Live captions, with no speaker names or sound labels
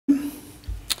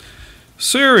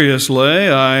Seriously,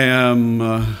 I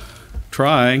am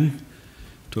trying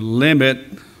to limit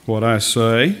what I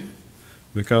say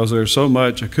because there's so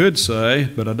much I could say,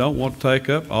 but I don't want to take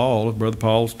up all of Brother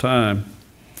Paul's time.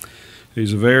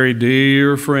 He's a very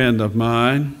dear friend of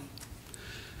mine,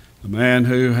 a man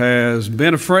who has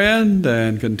been a friend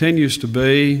and continues to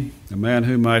be, a man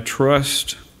whom I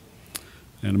trust,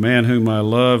 and a man whom I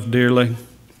love dearly.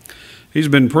 He's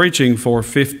been preaching for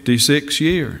 56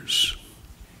 years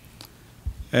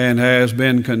and has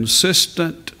been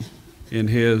consistent in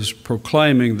his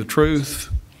proclaiming the truth.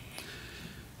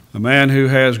 A man who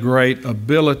has great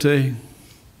ability,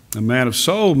 a man of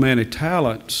so many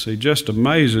talents. He just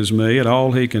amazes me at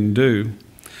all he can do.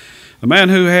 A man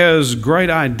who has great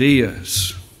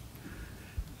ideas.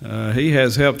 He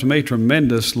has helped me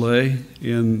tremendously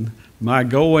in my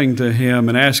going to him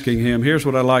and asking him, here's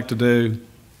what I'd like to do.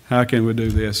 How can we do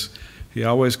this? He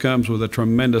always comes with a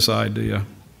tremendous idea.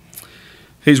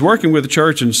 He's working with the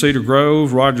church in Cedar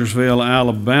Grove, Rogersville,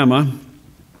 Alabama.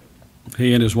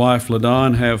 He and his wife,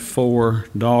 LaDon, have 4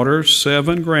 daughters,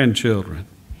 7 grandchildren.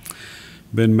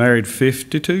 Been married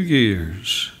 52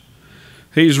 years.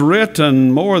 He's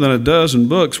written more than a dozen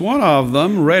books. One of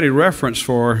them, Ready Reference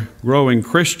for Growing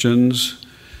Christians,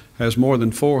 has more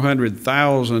than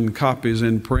 400,000 copies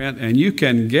in print, and you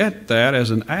can get that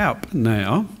as an app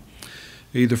now,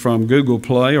 either from Google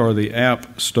Play or the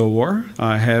App Store.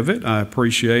 I have it. I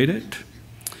appreciate it.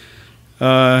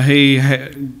 He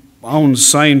owns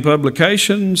Sain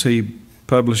Publications. He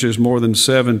publishes more than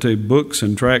 70 books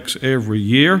and tracts every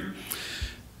year.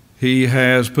 He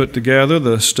has put together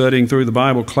the Studying Through the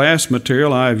Bible class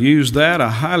material. I've used that.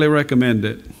 I highly recommend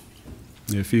it.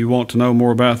 If you want to know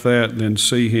more about that, then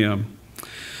see him.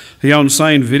 He owns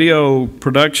Sain Video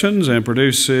Productions and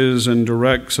produces and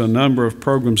directs a number of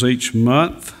programs each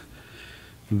month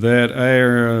that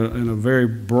are in a very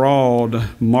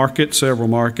broad market, several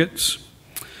markets.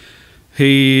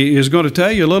 He is going to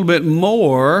tell you a little bit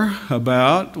more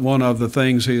about one of the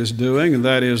things he is doing, and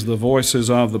that is the Voices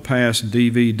of the Past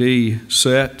DVD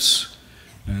sets.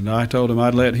 And I told him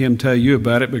I'd let him tell you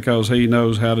about it because he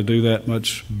knows how to do that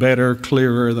much better,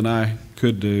 clearer than I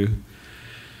could do.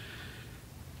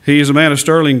 He is a man of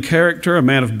sterling character, a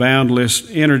man of boundless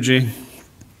energy.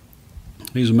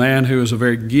 He's a man who is a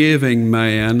very giving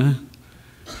man,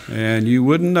 and you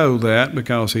wouldn't know that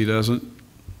because he doesn't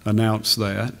announce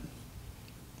that.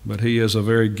 But he is a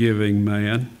very giving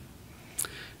man.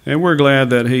 And we're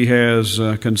glad that he has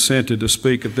consented to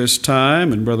speak at this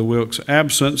time in Brother Wilkes'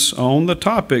 absence on the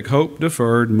topic, Hope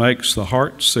Deferred Makes the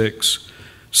Heart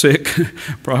Sick.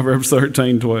 Proverbs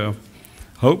 13:12.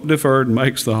 Hope deferred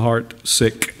makes the heart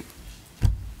sick.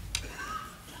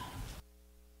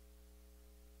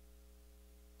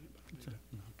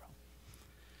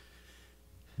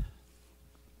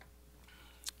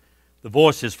 The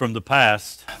Voices from the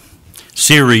Past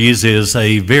series is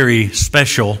a very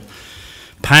special,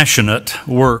 passionate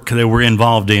work that we're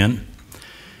involved in.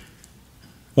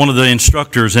 One of the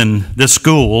instructors in this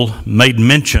school made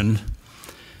mention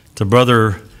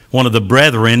to one of the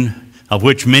brethren of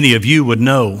which many of you would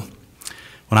know.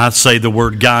 When I say the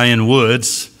word Guy in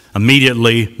Woods,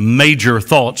 immediately major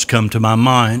thoughts come to my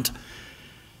mind.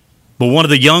 But one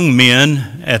of the young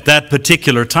men at that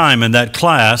particular time in that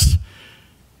class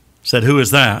said, "Who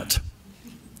is that?"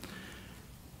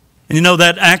 And you know,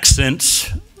 that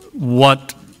accents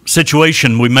what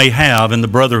situation we may have in the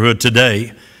brotherhood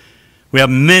today. We have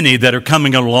many that are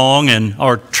coming along and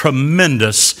are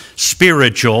tremendous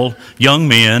spiritual young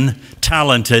men,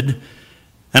 talented,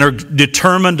 and are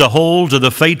determined to hold to the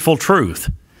faithful truth.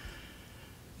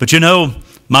 But you know,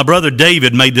 my brother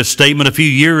David made this statement a few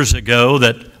years ago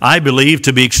that I believe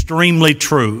to be extremely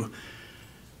true,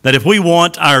 that if we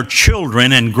want our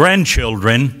children and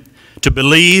grandchildren to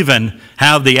believe and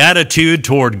have the attitude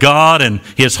toward God and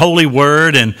His holy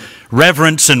word and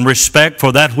reverence and respect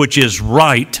for that which is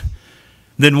right,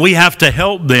 then we have to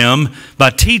help them by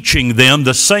teaching them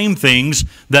the same things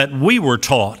that we were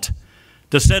taught,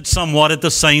 to sit somewhat at the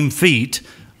same feet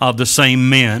of the same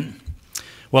men.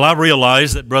 Well, I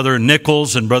realize that Brother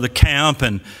Nichols and Brother Camp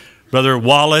and Brother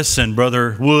Wallace and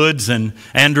Brother Woods and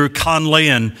Andrew Conley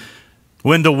and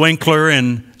Wendell Winkler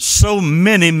and so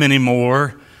many, many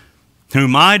more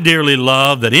whom I dearly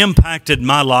love that impacted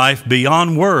my life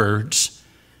beyond words,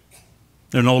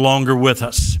 they're no longer with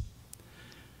us.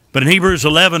 But in Hebrews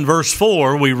 11 verse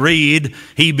 4 we read,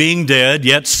 "He being dead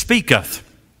yet speaketh."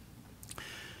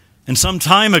 And some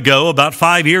time ago, about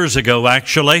 5 years ago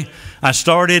actually, I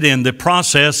started in the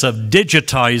process of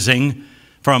digitizing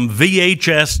from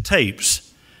VHS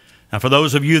tapes. Now, for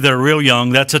those of you that are real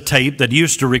young, that's a tape that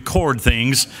used to record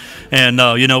things, and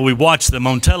we watch them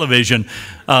on television.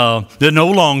 They're no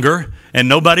longer, and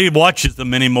nobody watches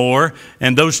them anymore,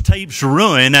 and those tapes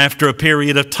ruin after a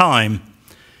period of time.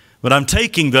 But I'm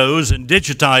taking those and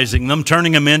digitizing them,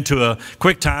 turning them into a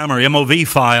QuickTime or MOV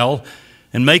file,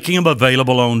 and making them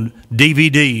available on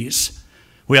DVDs.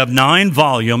 We have 9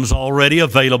 volumes already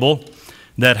available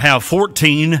that have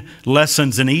 14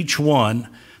 lessons in each one.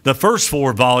 The first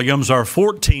 4 volumes are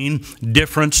 14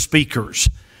 different speakers.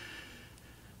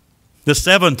 The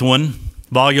 7th one,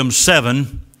 Volume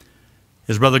 7,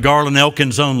 is Brother Garland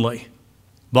Elkins only.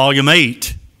 Volume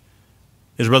 8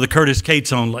 is Brother Curtis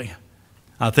Cates only.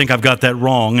 I think I've got that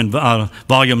wrong. And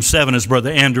Volume 7 is Brother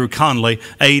Andrew Conley.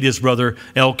 8 is Brother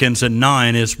Elkins, and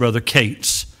 9 is Brother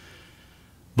Cates.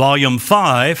 Volume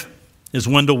 5 is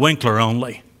Wendell Winkler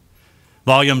only.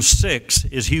 Volume 6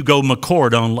 is Hugo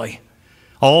McCord only.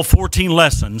 All 14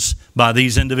 lessons by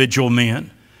these individual men.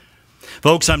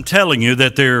 Folks, I'm telling you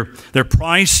that they're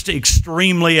priced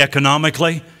extremely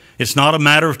economically. It's not a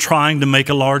matter of trying to make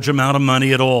a large amount of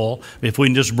money at all. If we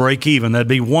can just break even, that'd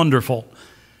be wonderful.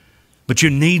 But you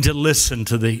need to listen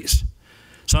to these.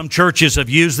 Some churches have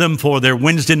used them for their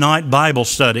Wednesday night Bible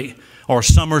study or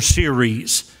summer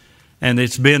series, and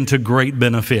it's been to great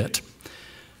benefit.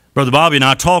 Brother Bobby and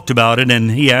I talked about it,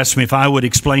 and he asked me if I would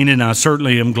explain it, and I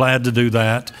certainly am glad to do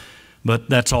that. But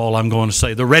that's all I'm going to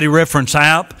say. The Ready Reference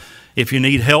app, if you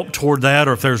need help toward that,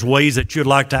 or if there's ways that you'd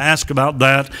like to ask about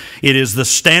that, it is the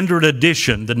standard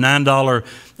edition, the $9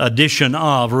 edition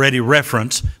of Ready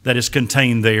Reference that is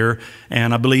contained there,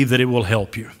 and I believe that it will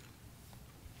help you.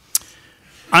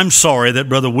 I'm sorry that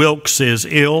Brother Wilkes is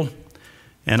ill,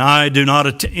 and I do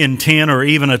not intend or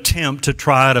even attempt to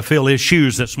try to fill his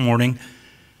shoes this morning.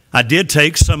 I did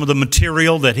take some of the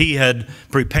material that he had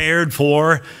prepared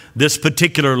for this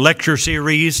particular lecture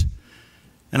series,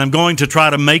 and I'm going to try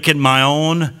to make it my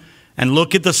own and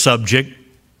look at the subject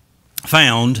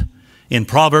found in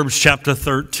Proverbs chapter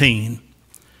 13.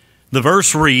 The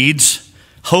verse reads,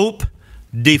 "Hope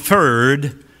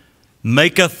deferred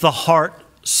maketh the heart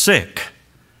sick,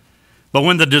 but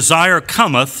when the desire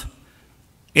cometh,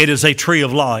 it is a tree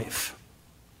of life."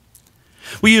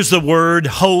 We use the word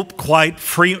hope quite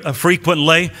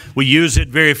frequently. We use it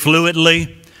very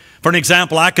fluidly. For an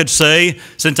example, I could say,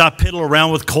 since I piddle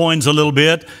around with coins a little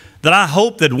bit, that I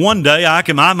hope that one day I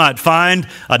might find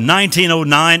a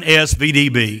 1909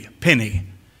 SVDB penny.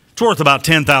 It's worth about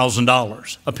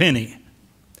 $10,000 a penny.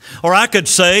 Or I could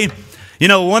say,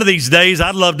 one of these days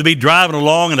I'd love to be driving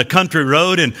along in a country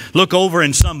road and look over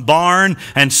in some barn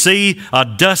and see a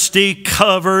dusty,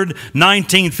 covered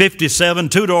 1957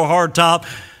 two-door hardtop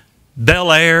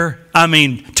Bel Air,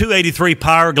 283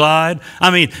 Power Glide.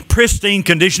 Pristine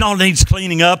condition, all needs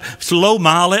cleaning up. It's low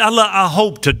mileage. I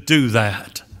hope to do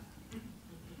that.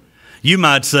 You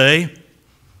might say,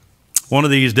 one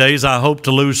of these days I hope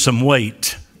to lose some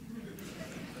weight.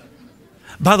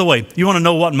 By the way, you want to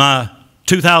know what my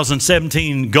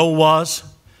 2017 goal was?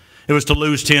 It was to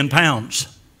lose 10 pounds.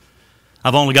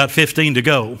 I've only got 15 to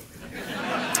go.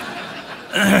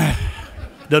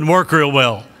 Doesn't work real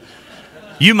well.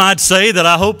 You might say that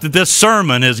I hope that this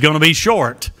sermon is going to be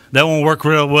short. That won't work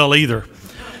real well either.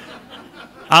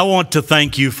 I want to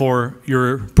thank you for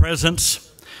your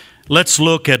presence. Let's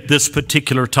look at this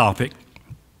particular topic.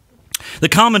 The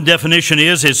common definition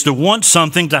is to want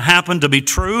something to happen to be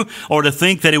true, or to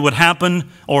think that it would happen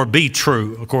or be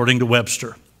true, according to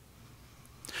Webster.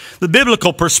 The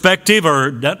biblical perspective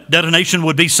or definition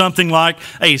would be something like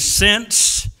a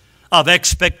sense of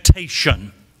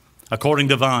expectation, according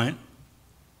to Vine.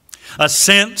 A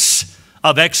sense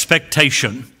of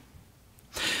expectation.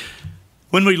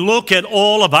 When we look at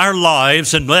all of our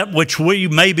lives and that which we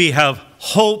maybe have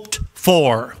hoped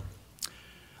for,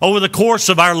 over the course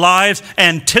of our lives,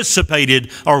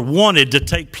 anticipated or wanted to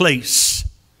take place,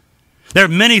 there are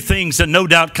many things that no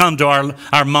doubt come to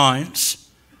our minds.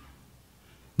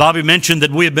 Bobby mentioned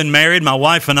that we have been married, my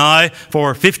wife and I,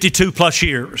 for 52 plus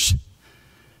years.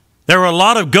 There were a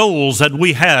lot of goals that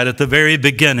we had at the very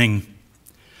beginning,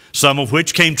 some of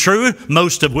which came true,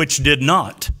 most of which did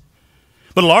not.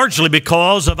 But largely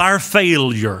because of our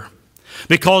failure,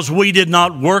 because we did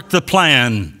not work the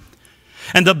plan.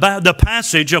 And the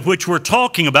passage of which we're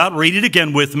talking about, read it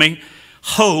again with me,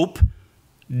 hope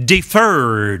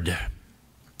deferred,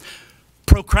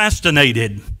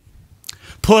 procrastinated,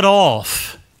 put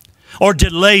off, or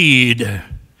delayed.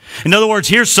 In other words,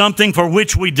 here's something for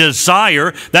which we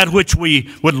desire, that which we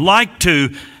would like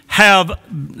to have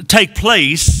take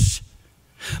place,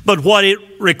 but what it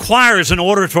requires in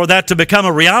order for that to become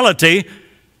a reality,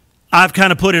 I've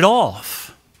kind of put it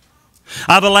off.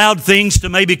 I've allowed things to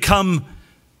maybe come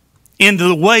into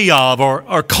the way of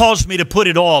or cause me to put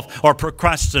it off or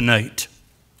procrastinate.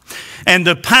 And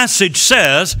the passage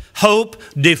says, hope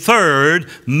deferred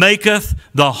maketh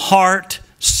the heart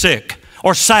sick,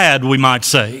 or sad, we might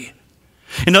say.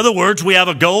 In other words, we have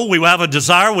a goal, we have a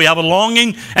desire, we have a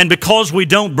longing, and because we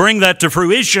don't bring that to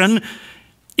fruition,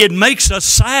 it makes us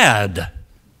sad.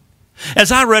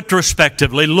 As I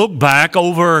retrospectively look back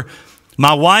over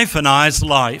my wife and I's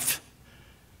life,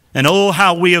 and oh,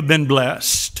 how we have been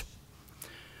blessed.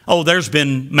 Oh, there's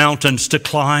been mountains to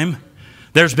climb.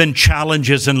 There's been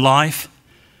challenges in life.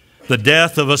 The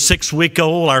death of a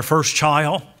 6-week-old, our first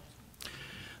child.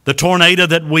 The tornado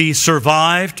that we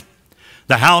survived.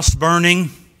 The house burning.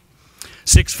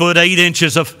 6 foot 8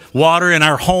 inches of water in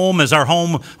our home as our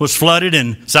home was flooded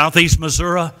in southeast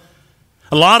Missouri.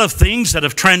 A lot of things that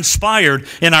have transpired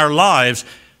in our lives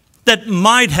that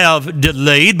might have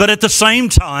delayed, but at the same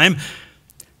time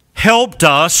helped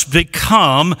us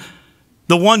become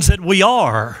the ones that we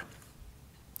are.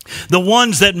 The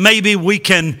ones that maybe we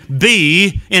can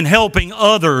be in helping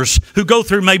others who go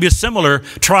through maybe similar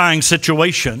trying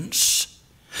situations.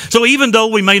 So even though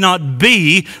we may not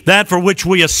be that for which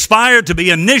we aspire to be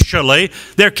initially,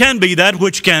 there can be that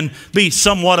which can be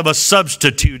somewhat of a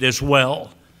substitute as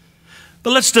well.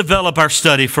 But let's develop our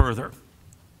study further.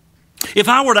 If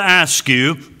I were to ask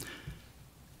you,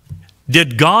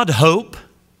 did God hope?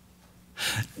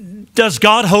 Does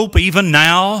God hope even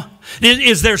now?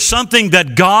 Is there something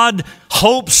that God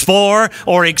hopes for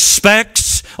or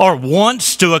expects or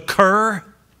wants to occur?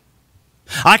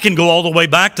 I can go all the way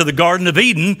back to the Garden of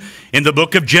Eden in the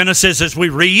book of Genesis as we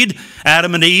read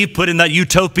Adam and Eve put in that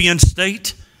utopian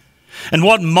state. And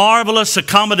what marvelous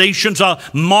accommodations, a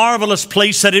marvelous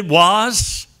place that it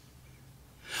was.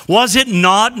 Was it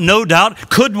not? No doubt.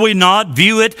 Could we not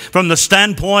view it from the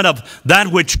standpoint of that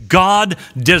which God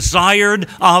desired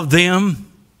of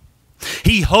them?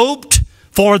 He hoped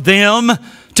for them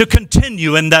to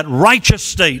continue in that righteous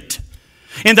state,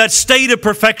 in that state of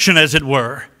perfection, as it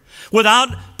were, without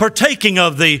partaking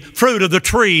of the fruit of the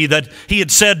tree that He had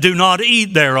said, do not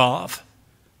eat thereof.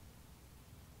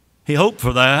 He hoped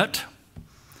for that.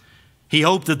 He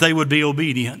hoped that they would be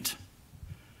obedient.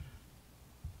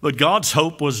 But God's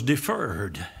hope was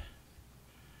deferred.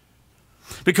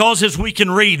 Because as we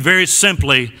can read very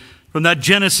simply from that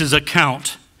Genesis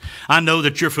account, I know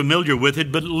that you're familiar with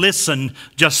it, but listen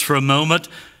just for a moment.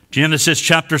 Genesis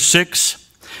chapter 6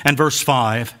 and verse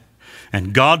 5.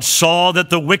 And God saw that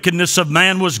the wickedness of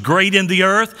man was great in the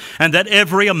earth, and that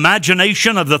every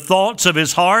imagination of the thoughts of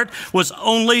his heart was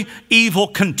only evil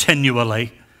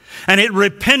continually. And it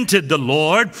repented the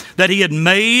Lord that He had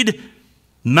made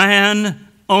man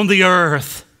on the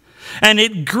earth, and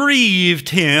it grieved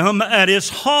Him at His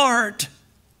heart.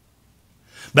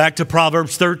 Back to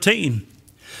Proverbs 13.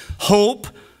 Hope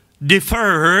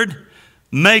deferred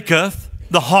maketh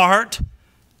the heart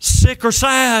sick or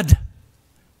sad.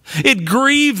 It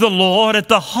grieved the Lord at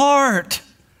the heart.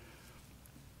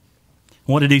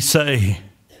 What did He say?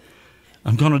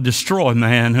 I'm going to destroy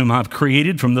man whom I've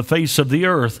created from the face of the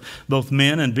earth, both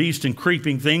men and beasts and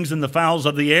creeping things and the fowls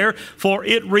of the air, for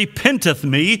it repenteth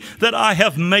me that I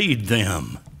have made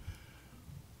them.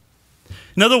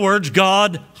 In other words,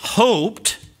 God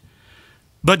hoped,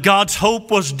 but God's hope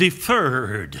was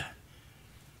deferred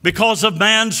because of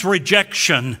man's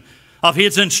rejection of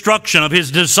His instruction, of his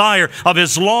desire, of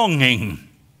his longing.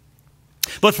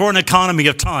 But for an economy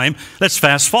of time, let's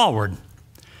fast forward.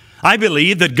 I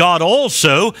believe that God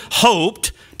also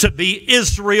hoped to be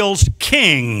Israel's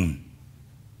king.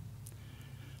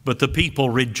 But the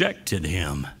people rejected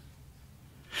Him.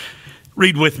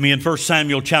 Read with me in 1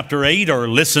 Samuel chapter 8, or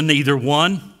listen either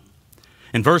one.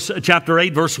 In chapter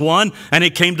 8, verse 1, and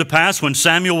it came to pass when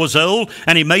Samuel was old,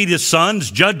 and he made his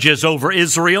sons judges over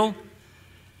Israel.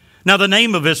 Now the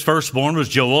name of his firstborn was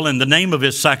Joel, and the name of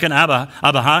his second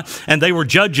Abihai, and they were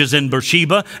judges in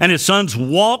Beersheba. And his sons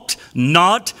walked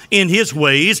not in his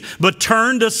ways, but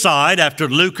turned aside after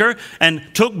lucre, and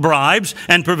took bribes,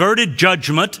 and perverted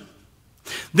judgment.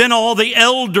 Then all the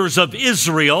elders of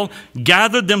Israel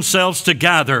gathered themselves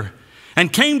together,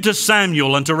 and came to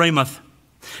Samuel unto Ramoth,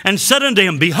 and said unto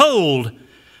him, Behold,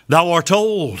 thou art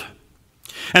old,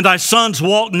 and thy sons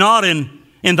walk not in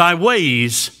thy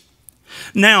ways.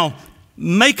 Now,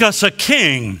 make us a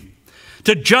king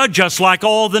to judge us like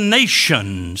all the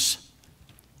nations.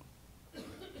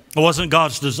 It wasn't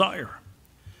God's desire.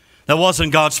 That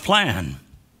wasn't God's plan.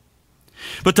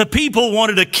 But the people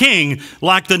wanted a king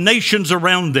like the nations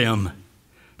around them.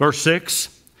 Verse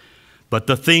 6, but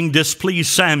the thing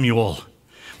displeased Samuel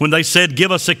when they said,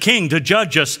 Give us a king to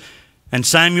judge us. And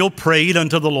Samuel prayed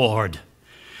unto the Lord.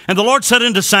 And the Lord said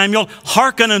unto Samuel,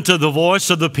 hearken unto the voice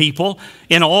of the people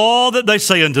in all that they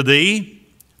say unto thee,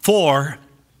 for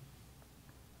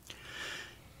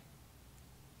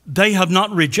they have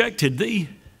not rejected thee,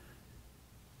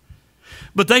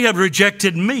 but they have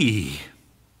rejected me,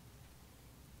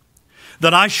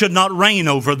 that I should not reign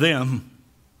over them.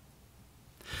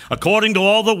 According to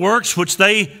all the works which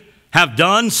they have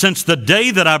done since the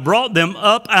day that I brought them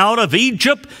up out of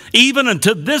Egypt, even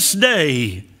unto this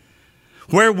day,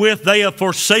 wherewith they have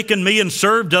forsaken me and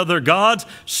served other gods,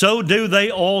 so do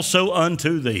they also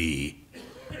unto thee.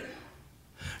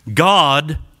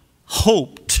 God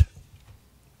hoped,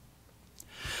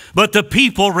 but the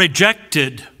people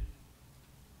rejected.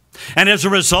 And as a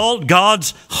result,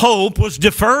 God's hope was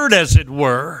deferred, as it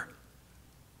were.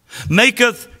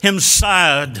 Maketh him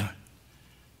sad.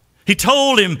 He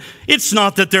told him, it's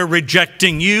not that they're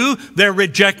rejecting you, they're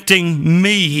rejecting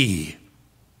me.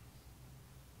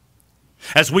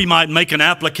 As we might make an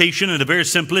application in a very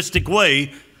simplistic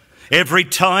way, every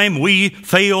time we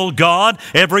fail God,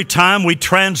 every time we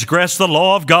transgress the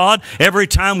law of God, every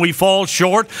time we fall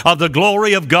short of the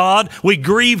glory of God, we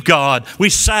grieve God, we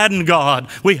sadden God,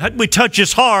 we touch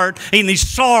His heart, and He's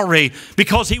sorry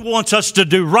because He wants us to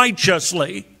do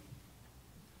righteously.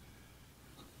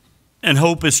 And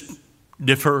hope is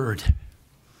deferred.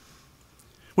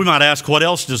 We might ask, what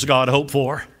else does God hope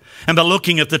for? And by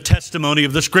looking at the testimony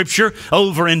of the Scripture,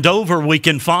 over and over we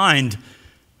can find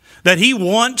that He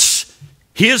wants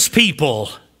His people,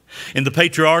 in the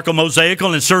patriarchal,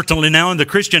 Mosaical, and certainly now in the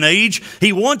Christian age,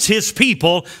 He wants His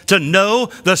people to know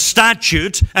the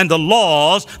statutes and the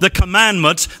laws, the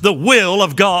commandments, the will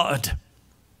of God.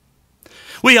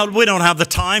 We don't have the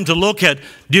time to look at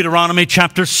Deuteronomy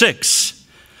chapter 6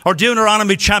 or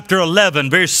Deuteronomy chapter 11,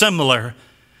 very similar.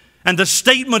 And the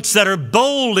statements that are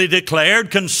boldly declared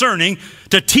concerning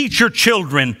to teach your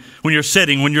children when you're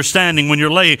sitting, when you're standing, when you're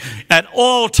laying, at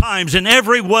all times, in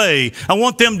every way. I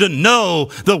want them to know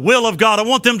the will of God. I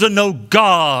want them to know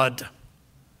God.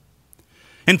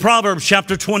 In Proverbs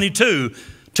chapter 22,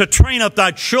 to train up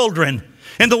thy children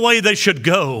in the way they should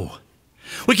go.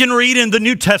 We can read in the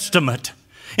New Testament,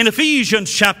 in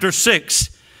Ephesians chapter 6,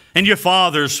 and your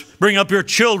fathers, bring up your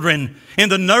children in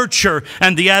the nurture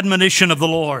and the admonition of the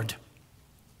Lord.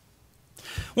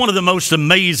 One of the most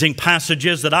amazing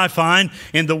passages that I find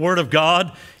in the Word of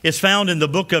God is found in the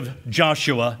book of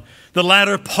Joshua, the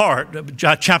latter part of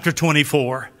chapter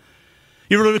 24.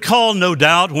 You recall, no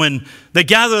doubt, when they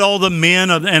gathered all the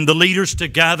men and the leaders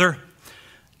together,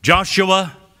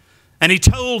 Joshua, and he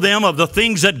told them of the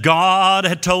things that God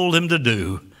had told him to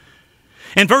do.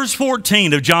 In verse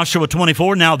 14 of Joshua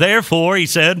 24, now therefore, he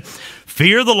said,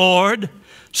 fear the Lord,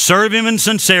 serve Him in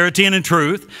sincerity and in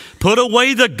truth, put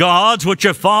away the gods which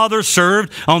your fathers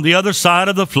served on the other side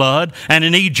of the flood and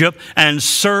in Egypt, and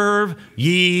serve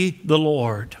ye the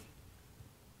Lord.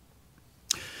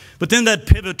 But then that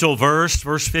pivotal verse,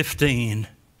 verse 15,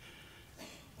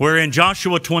 where in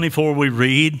Joshua 24 we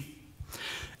read,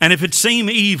 and if it seem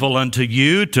evil unto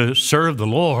you to serve the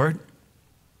Lord,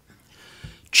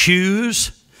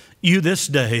 choose you this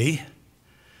day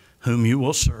whom you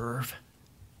will serve.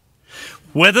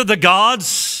 Whether the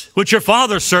gods which your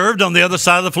father served on the other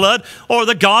side of the flood, or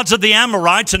the gods of the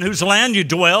Amorites in whose land you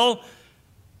dwell.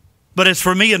 But as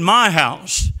for me and my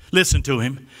house, listen to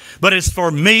him, but as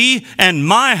for me and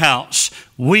my house,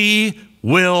 we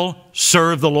will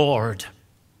serve the Lord.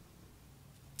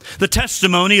 The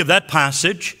testimony of that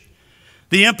passage,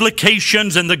 the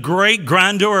implications and the great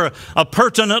grandeur of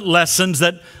pertinent lessons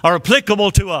that are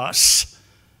applicable to us.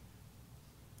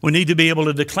 We need to be able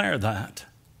to declare that.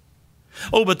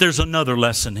 Oh, but there's another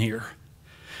lesson here.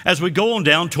 As we go on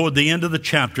down toward the end of the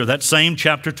chapter, that same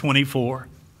chapter 24,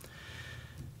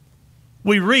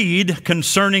 we read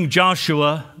concerning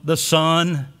Joshua, the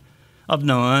son of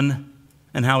Nun,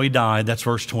 and how he died. That's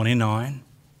verse 29.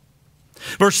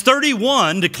 Verse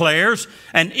 31 declares,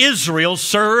 and Israel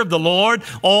served the Lord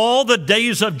all the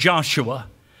days of Joshua,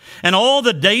 and all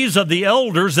the days of the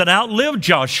elders that outlived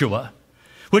Joshua,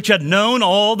 which had known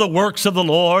all the works of the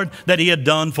Lord that He had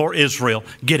done for Israel.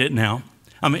 Get it now.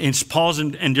 I mean, pause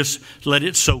and just let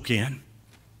it soak in.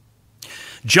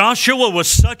 Joshua was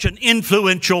such an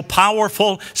influential,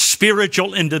 powerful,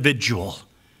 spiritual individual.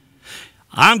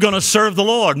 I'm going to serve the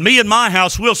Lord. Me and my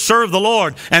house will serve the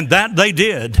Lord. And that they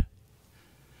did.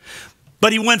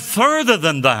 But he went further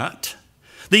than that.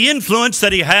 The influence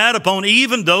that he had upon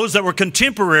even those that were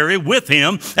contemporary with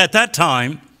him at that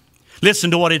time.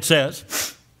 Listen to what it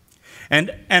says.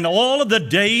 And all of the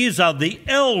days of the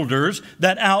elders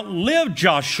that outlived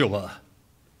Joshua.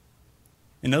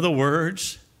 In other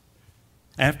words,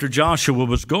 after Joshua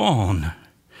was gone,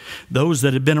 those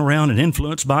that had been around and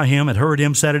influenced by him, had heard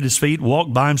him, sat at his feet,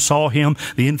 walked by him, saw him,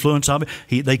 the influence of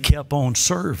it, they kept on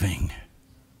serving.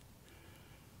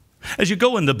 As you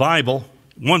go in the Bible,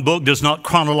 one book does not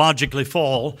chronologically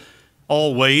fall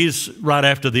always right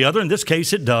after the other. In this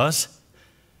case, it does.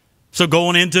 So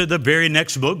going into the very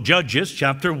next book, Judges,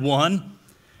 chapter 1,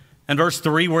 and verse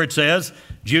 3, where it says,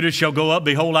 Judah shall go up,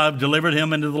 behold, I have delivered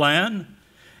him into the land.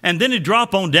 And then it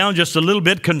drop on down just a little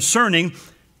bit concerning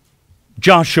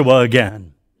Joshua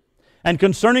again, and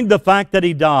concerning the fact that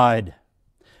he died,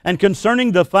 and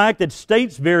concerning the fact that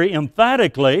states very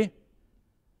emphatically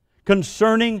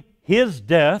concerning his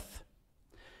death.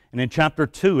 And in chapter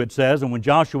 2 it says, and when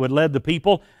Joshua had led the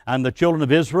people and the children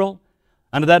of Israel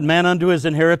unto that man unto his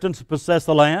inheritance to possess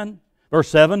the land. Verse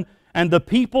 7, and the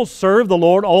people served the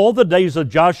Lord all the days of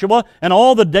Joshua and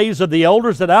all the days of the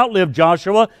elders that outlived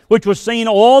Joshua, which was seen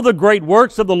all the great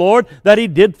works of the Lord that he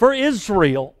did for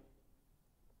Israel.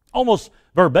 Almost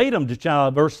verbatim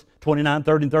to verse 29,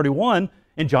 30, and 31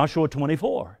 in Joshua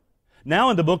 24. Now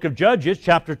in the book of Judges,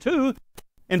 chapter 2,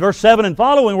 in verse 7 and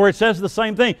following, where it says the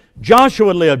same thing.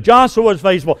 Joshua lived, Joshua was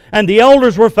faithful, and the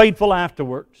elders were faithful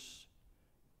afterwards.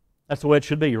 That's the way it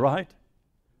should be, right?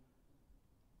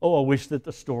 Oh, I wish that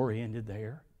the story ended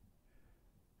there.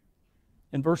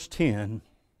 In verse 10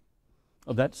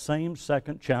 of that same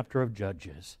second chapter of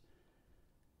Judges,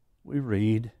 we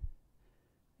read,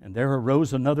 and there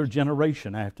arose another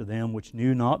generation after them which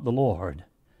knew not the Lord,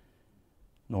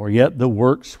 nor yet the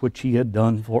works which he had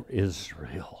done for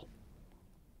Israel.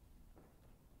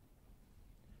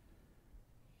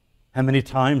 How many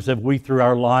times have we through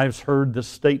our lives heard the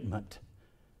statement,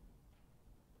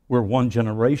 we're one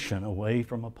generation away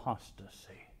from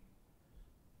apostasy?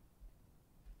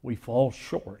 We fall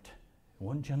short.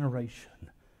 One generation.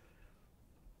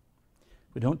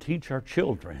 We don't teach our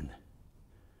children.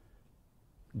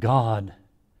 God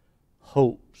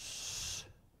hopes,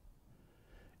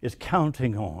 is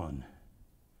counting on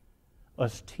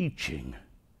us teaching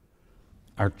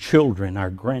our children, our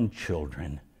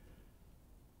grandchildren.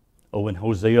 Oh, in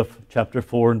Hosea chapter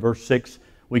 4 and verse 6,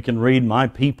 we can read, my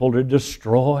people are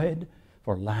destroyed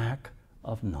for lack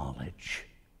of knowledge.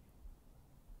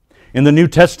 In the New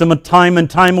Testament, time and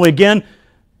time again,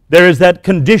 there is that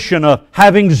condition of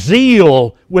having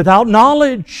zeal without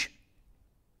knowledge.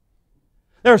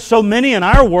 There are so many in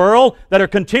our world that are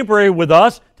contemporary with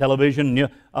us, television,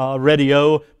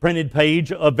 radio, printed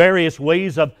page, of various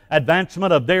ways of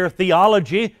advancement of their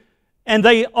theology, and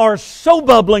they are so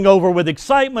bubbling over with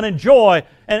excitement and joy,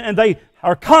 and they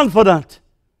are confident.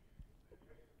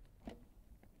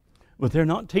 But they're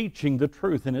not teaching the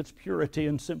truth in its purity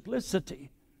and simplicity.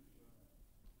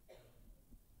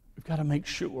 We've got to make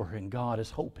sure, and God is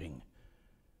hoping.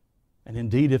 And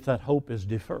indeed, if that hope is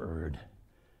deferred,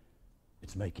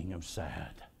 it's making him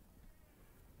sad.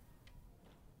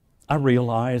 I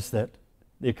realize that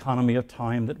the economy of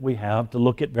time that we have to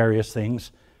look at various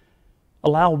things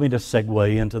allow me to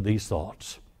segue into these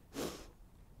thoughts.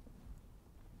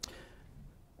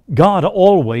 God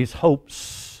always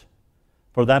hopes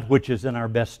for that which is in our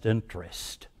best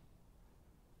interest.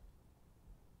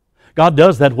 God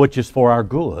does that which is for our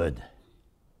good.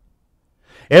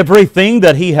 Everything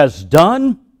that He has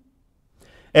done,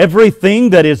 everything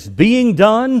that is being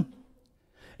done,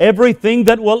 everything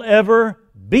that will ever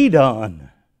be done,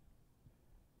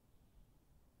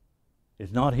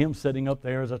 is not Him sitting up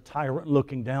there as a tyrant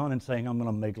looking down and saying, I'm going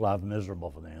to make life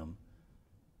miserable for them.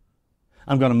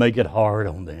 I'm going to make it hard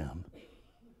on them.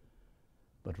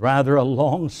 But rather a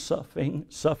long-suffering,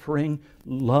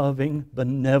 loving,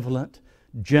 benevolent,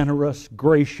 generous,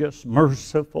 gracious,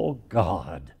 merciful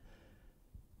God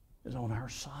is on our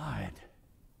side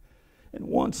and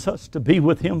wants us to be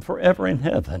with Him forever in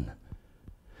heaven.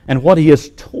 And what He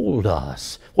has told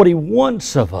us, what He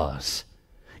wants of us,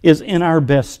 is in our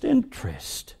best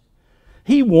interest.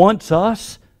 He wants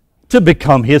us to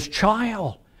become His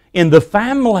child in the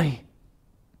family.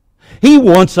 He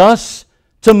wants us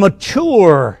to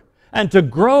mature and to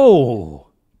grow,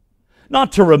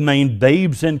 not to remain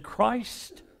babes in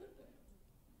Christ.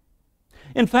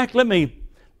 In fact, let me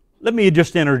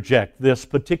just interject this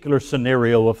particular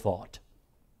scenario of thought.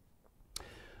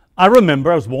 I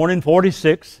remember, I was born in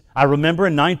 46. I remember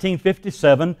in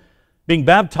 1957 being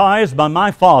baptized by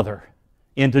my father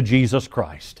into Jesus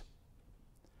Christ.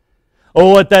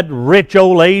 Oh, at that rich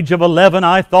old age of 11,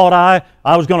 I thought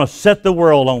I was going to set the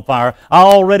world on fire. I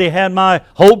already had my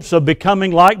hopes of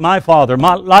becoming like my father,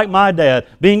 like my dad,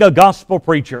 being a gospel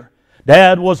preacher.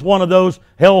 Dad was one of those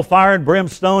hellfire and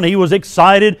brimstone. He was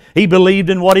excited. He believed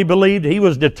in what he believed. He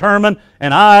was determined,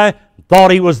 and I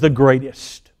thought he was the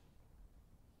greatest.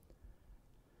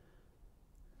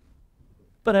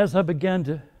 But as I began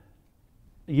to,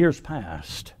 years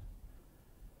passed,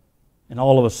 and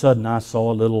all of a sudden I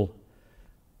saw a little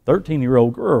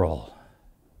 13-year-old girl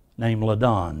named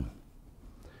LaDon.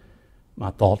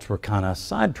 My thoughts were kind of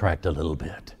sidetracked a little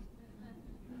bit.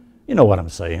 You know what I'm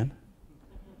saying.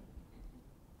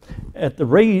 At the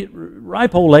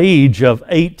ripe old age of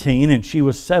 18 and she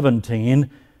was 17,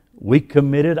 we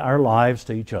committed our lives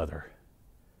to each other.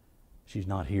 She's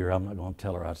not here. I'm not going to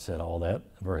tell her I said all that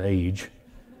of her age.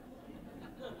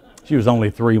 She was only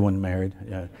 3 when married.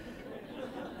 Yeah.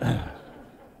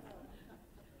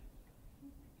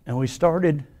 And we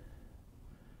started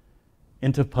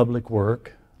into public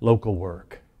work, local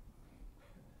work.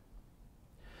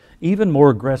 Even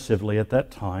more aggressively at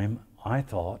that time, I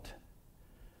thought,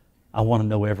 I want to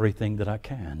know everything that I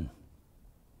can.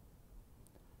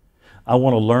 I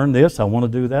want to learn this, I want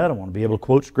to do that, I want to be able to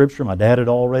quote Scripture. My dad had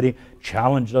already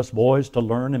challenged us boys to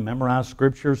learn and memorize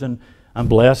Scriptures, and I'm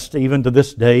blessed even to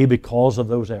this day because of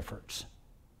those efforts.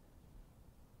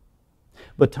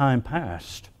 But time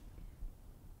passed.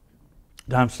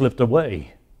 Time slipped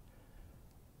away.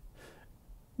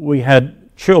 We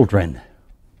had children.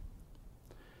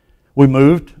 We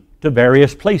moved to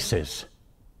various places.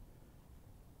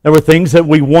 There were things that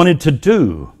we wanted to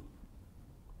do.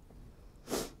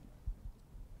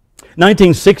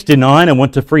 1969, I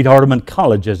went to Freed-Hardeman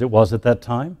College, as it was at that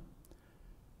time.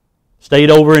 Stayed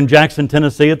over in Jackson,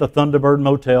 Tennessee at the Thunderbird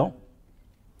Motel.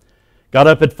 Got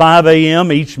up at 5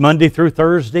 a.m. each Monday through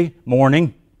Thursday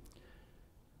morning.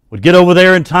 Would get over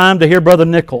there in time to hear Brother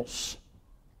Nichols.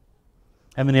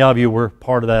 How many of you were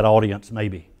part of that audience,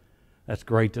 maybe? That's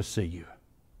great to see you.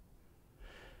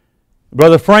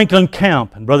 Brother Franklin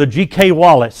Camp and Brother G.K.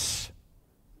 Wallace.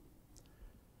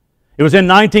 It was in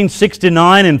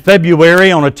 1969 in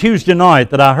February on a Tuesday night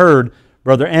that I heard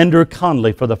Brother Andrew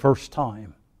Conley for the first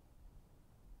time.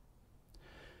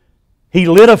 He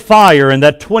lit a fire in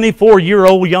that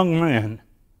 24-year-old young man.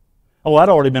 Oh, I'd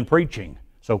already been preaching,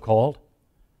 so-called.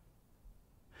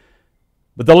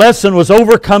 But the lesson was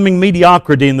overcoming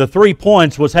mediocrity, and the 3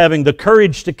 points was having the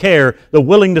courage to care, the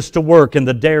willingness to work, and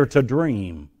the dare to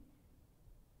dream.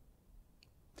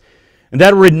 And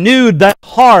that renewed that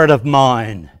heart of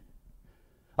mine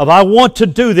of I want to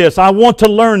do this, I want to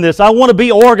learn this, I want to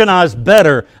be organized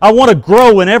better, I want to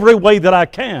grow in every way that I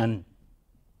can.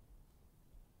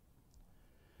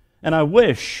 And I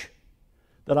wish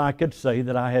that I could say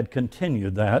that I had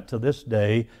continued that to this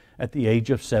day at the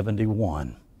age of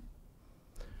 71.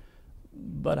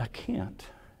 But I can't.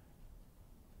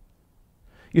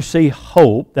 You see,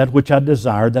 hope, that which I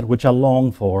desired, that which I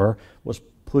longed for, was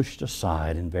pushed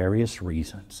aside in various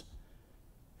reasons.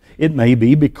 It may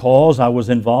be because I was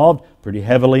involved pretty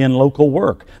heavily in local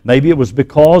work. Maybe it was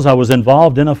because I was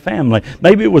involved in a family.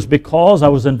 Maybe it was because I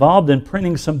was involved in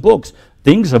printing some books,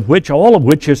 things of which, all of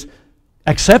which is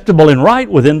acceptable and right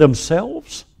within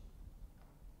themselves.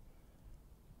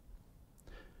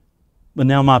 But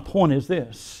now my point is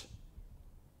this.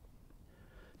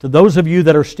 To those of you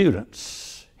that are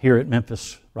students here at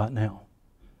Memphis right now,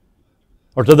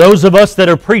 or to those of us that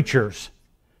are preachers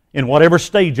in whatever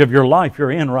stage of your life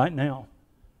you're in right now,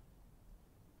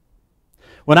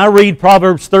 when I read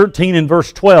Proverbs 13 and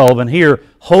verse 12 and hear,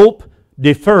 hope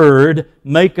deferred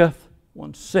maketh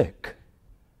one sick.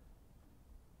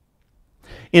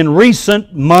 In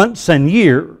recent months and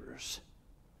years,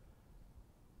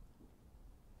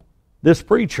 this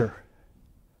preacher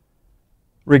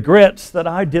regrets that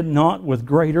I did not with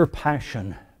greater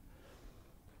passion,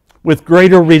 with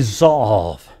greater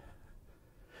resolve,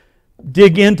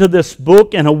 dig into this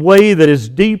book in a way that is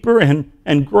deeper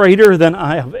and greater than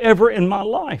I have ever in my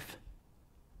life.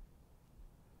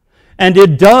 And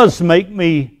it does make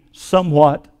me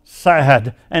somewhat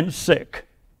sad and sick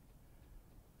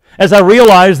as I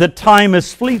realize that time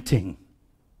is fleeting.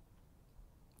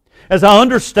 As I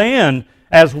understand,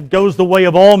 as goes the way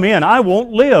of all men, I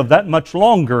won't live that much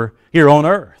longer here on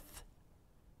earth.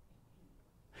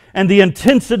 And the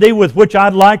intensity with which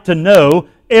I'd like to know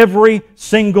every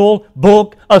single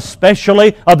book,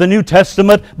 especially of the New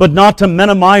Testament, but not to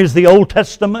minimize the Old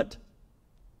Testament.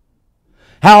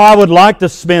 How I would like to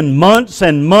spend months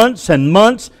and months and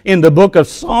months in the book of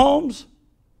Psalms.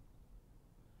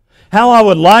 How I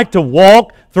would like to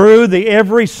walk through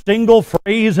every single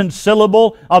phrase and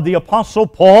syllable of the Apostle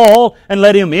Paul and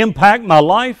let him impact my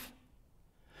life.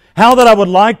 How that I would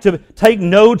like to take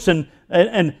notes and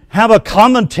have a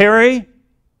commentary.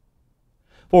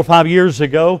 4 or 5 years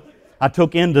ago, I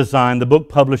took InDesign, the book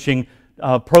publishing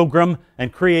program,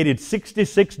 and created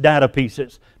 66 data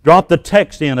pieces. Dropped the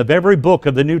text in of every book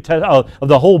of the of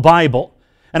the whole Bible.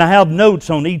 And I have notes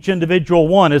on each individual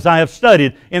one as I have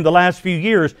studied in the last few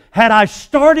years. Had I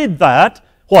started that,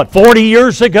 40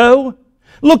 years ago?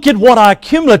 Look at what I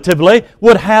cumulatively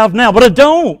would have now, but I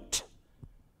don't.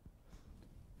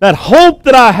 That hope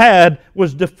that I had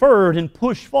was deferred and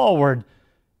pushed forward.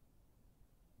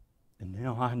 And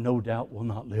now I no doubt will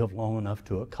not live long enough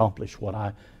to accomplish what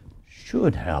I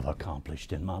should have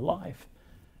accomplished in my life.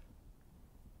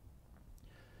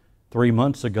 3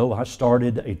 months ago, I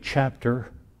started a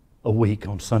chapter a week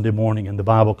on Sunday morning in the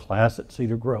Bible class at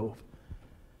Cedar Grove.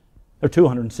 There are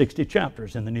 260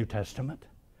 chapters in the New Testament.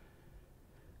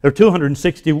 There are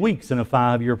 260 weeks in a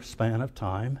 5-year span of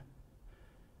time.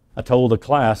 I told the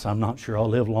class I'm not sure I'll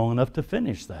live long enough to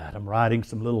finish that. I'm writing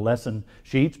some little lesson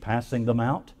sheets, passing them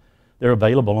out. They're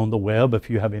available on the web if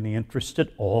you have any interest at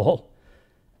all.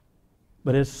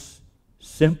 But as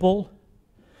simple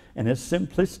and as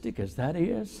simplistic as that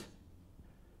is,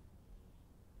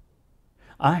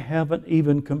 I haven't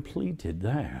even completed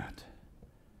that.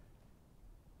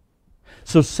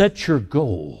 So set your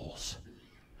goals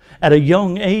at a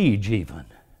young age even,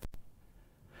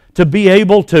 to be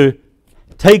able to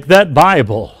take that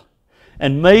Bible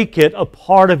and make it a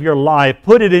part of your life.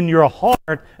 Put it in your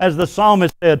heart, as the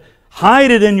psalmist said,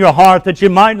 hide it in your heart that you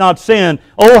might not sin.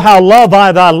 Oh, how love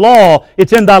I thy law.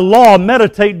 It's in thy law.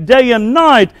 Meditate day and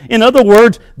night. In other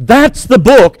words, that's the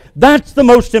book. That's the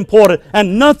most important.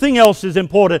 And nothing else is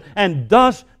important. And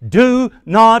thus do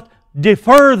not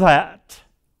defer that.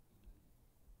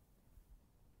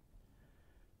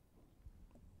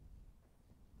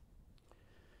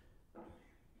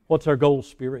 What's our goal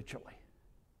spiritually?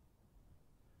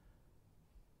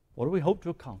 What do we hope to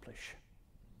accomplish?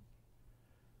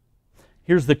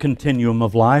 Here's the continuum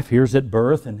of life. Here's at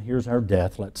birth and here's our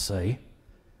death, let's say.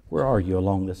 Where are you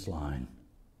along this line?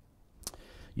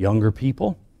 Younger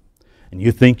people, and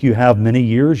you think you have many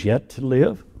years yet to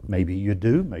live. Maybe you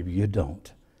do, maybe you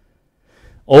don't.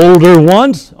 Older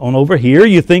ones, on over here,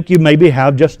 you think you maybe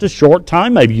have just a short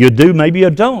time. Maybe you do, maybe you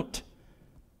don't.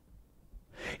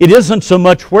 It isn't so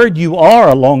much where you are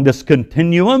along this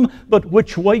continuum, but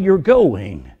which way you're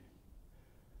going,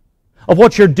 of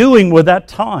what you're doing with that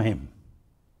time.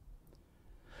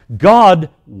 God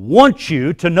wants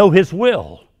you to know His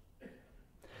will.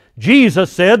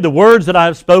 Jesus said, the words that I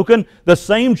have spoken, the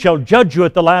same shall judge you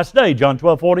at the last day, John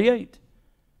 12:48.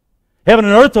 Heaven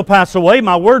and earth will pass away,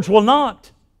 my words will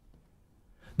not.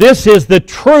 This is the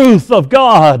truth of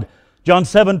God, John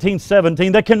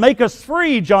 17:17, that can make us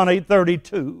free, John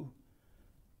 8:32.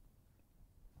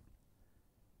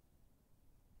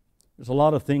 There's a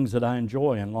lot of things that I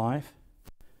enjoy in life.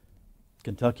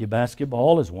 Kentucky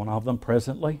basketball is one of them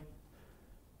presently.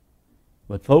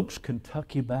 But folks,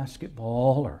 Kentucky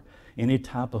basketball or any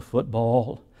type of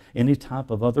football, any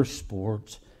type of other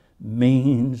sports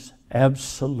means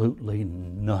absolutely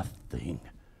nothing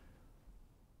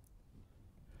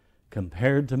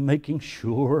compared to making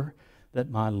sure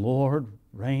that my Lord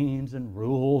reigns and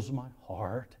rules my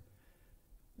heart,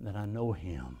 and that I know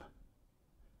Him.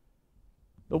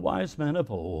 The wise man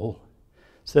of old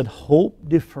said, hope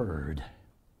deferred.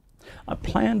 I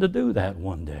plan to do that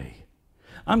one day.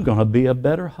 I'm going to be a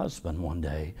better husband one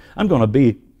day. I'm going to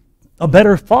be a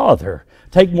better father.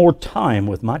 Take more time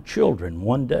with my children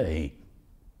one day.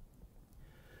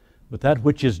 But that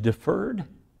which is deferred,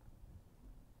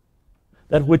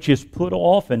 that which is put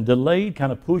off and delayed,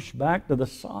 kind of pushed back to the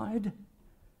side,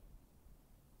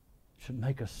 should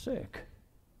make us sick,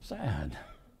 sad.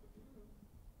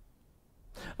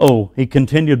 Oh, he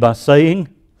continued by saying,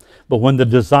 but when the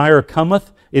desire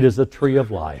cometh, it is a tree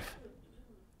of life.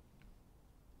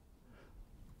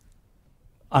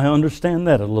 I understand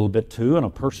that a little bit too in a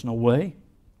personal way.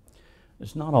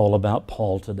 It's not all about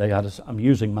Paul today. I'm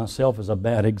using myself as a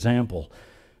bad example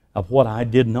of what I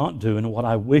did not do and what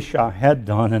I wish I had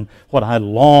done and what I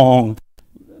long,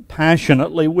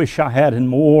 passionately wish I had and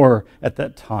more at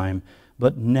that time.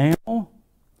 But now,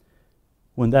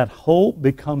 when that hope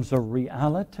becomes a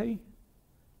reality,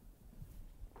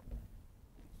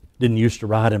 didn't used to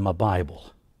write in my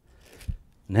Bible.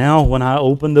 Now when I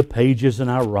open the pages and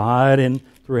I write in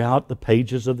throughout the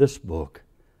pages of this book,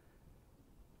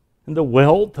 and the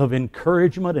wealth of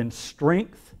encouragement and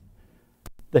strength,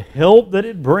 the help that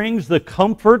it brings, the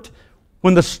comfort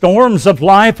when the storms of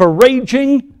life are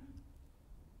raging,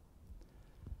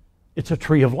 it's a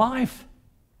tree of life.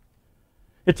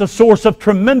 It's a source of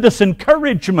tremendous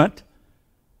encouragement.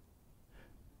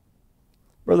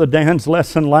 Brother Dan's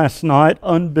lesson last night,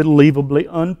 unbelievably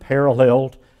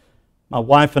unparalleled. My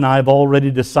wife and I have already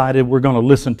decided we're going to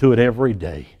listen to it every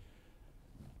day.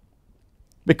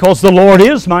 Because the Lord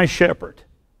is my shepherd.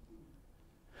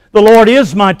 The Lord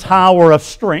is my tower of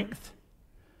strength.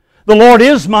 The Lord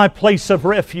is my place of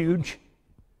refuge.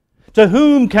 To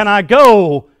whom can I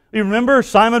go? You remember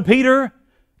Simon Peter?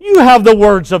 You have the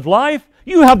words of life.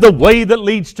 You have the way that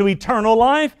leads to eternal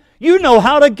life. You know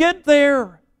how to get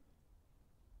there.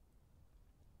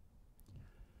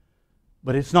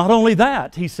 But it's not only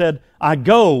that. He said, I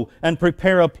go and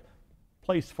prepare a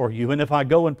place for you. And if I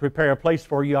go and prepare a place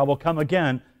for you, I will come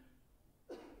again,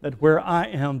 that where I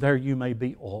am, there you may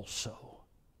be also.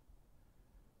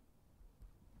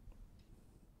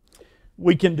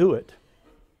 We can do it.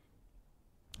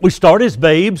 We start as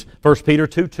babes, 1 Peter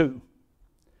 2:2.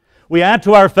 We add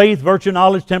to our faith virtue,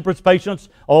 knowledge, temperance, patience,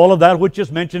 all of that which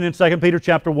is mentioned in 2 Peter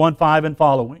chapter 1:5 and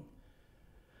following.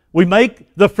 We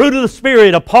make the fruit of the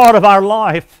Spirit a part of our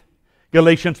life,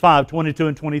 Galatians 5:22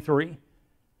 and 23.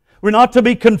 We're not to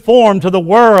be conformed to the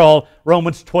world,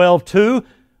 Romans 12:2,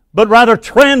 but rather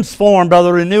transformed by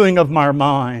the renewing of our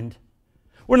mind.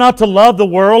 We're not to love the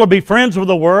world or be friends with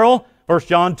the world, 1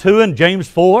 John 2 and James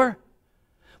 4.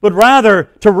 But rather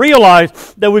to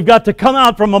realize that we've got to come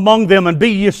out from among them and be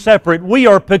ye separate. We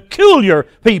are peculiar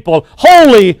people,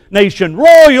 holy nation,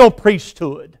 royal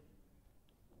priesthood.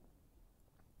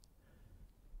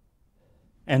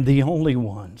 And the only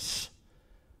ones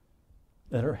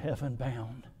that are heaven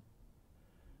bound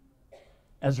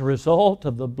as a result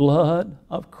of the blood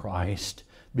of Christ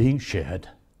being shed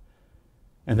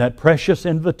and that precious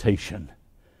invitation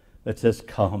that says,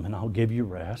 come and I'll give you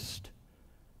rest.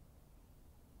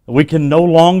 We can no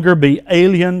longer be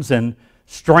aliens and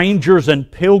strangers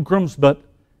and pilgrims, but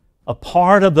a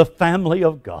part of the family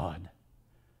of God.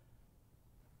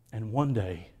 And one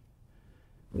day,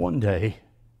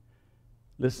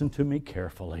 listen to me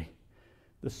carefully,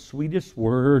 the sweetest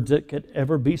words that could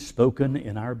ever be spoken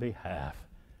in our behalf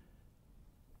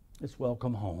is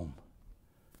welcome home.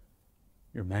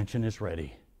 Your mansion is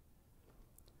ready.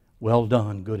 Well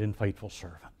done, good and faithful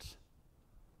servants.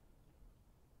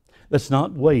 Let's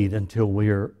not wait until we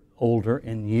are older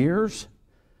in years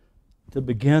to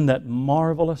begin that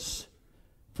marvelous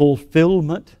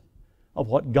fulfillment of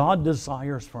what God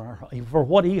desires for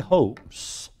what He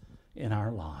hopes in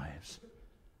our lives.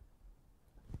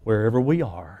 Wherever we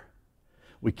are,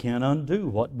 we can't undo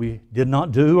what we did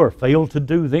not do or failed to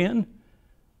do then,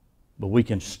 but we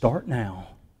can start now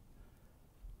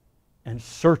and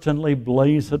certainly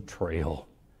blaze a trail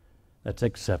that's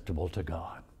acceptable to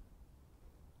God.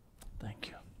 Thank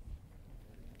you.